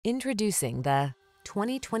Introducing the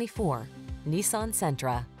 2024 Nissan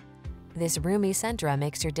Sentra. This roomy Sentra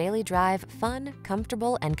makes your daily drive fun,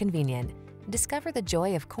 comfortable, and convenient. Discover the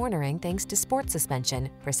joy of cornering thanks to sport suspension,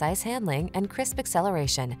 precise handling, and crisp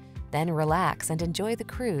acceleration. Then relax and enjoy the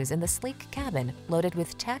cruise in the sleek cabin loaded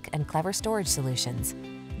with tech and clever storage solutions.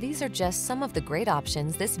 These are just some of the great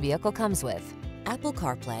options this vehicle comes with: Apple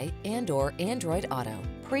CarPlay and/or Android Auto,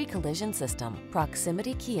 pre-collision system,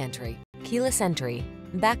 proximity key entry, keyless entry,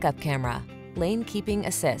 backup camera, lane keeping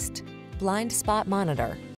assist, blind spot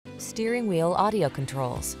monitor, steering wheel audio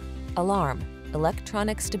controls, alarm,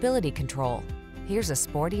 electronic stability control. Here's a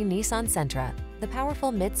sporty Nissan Sentra, the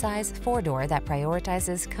powerful midsize four-door that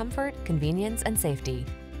prioritizes comfort, convenience, and safety.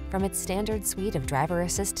 From its standard suite of driver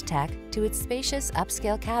assist tech to its spacious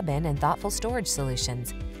upscale cabin and thoughtful storage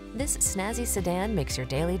solutions, this snazzy sedan makes your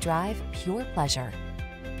daily drive pure pleasure.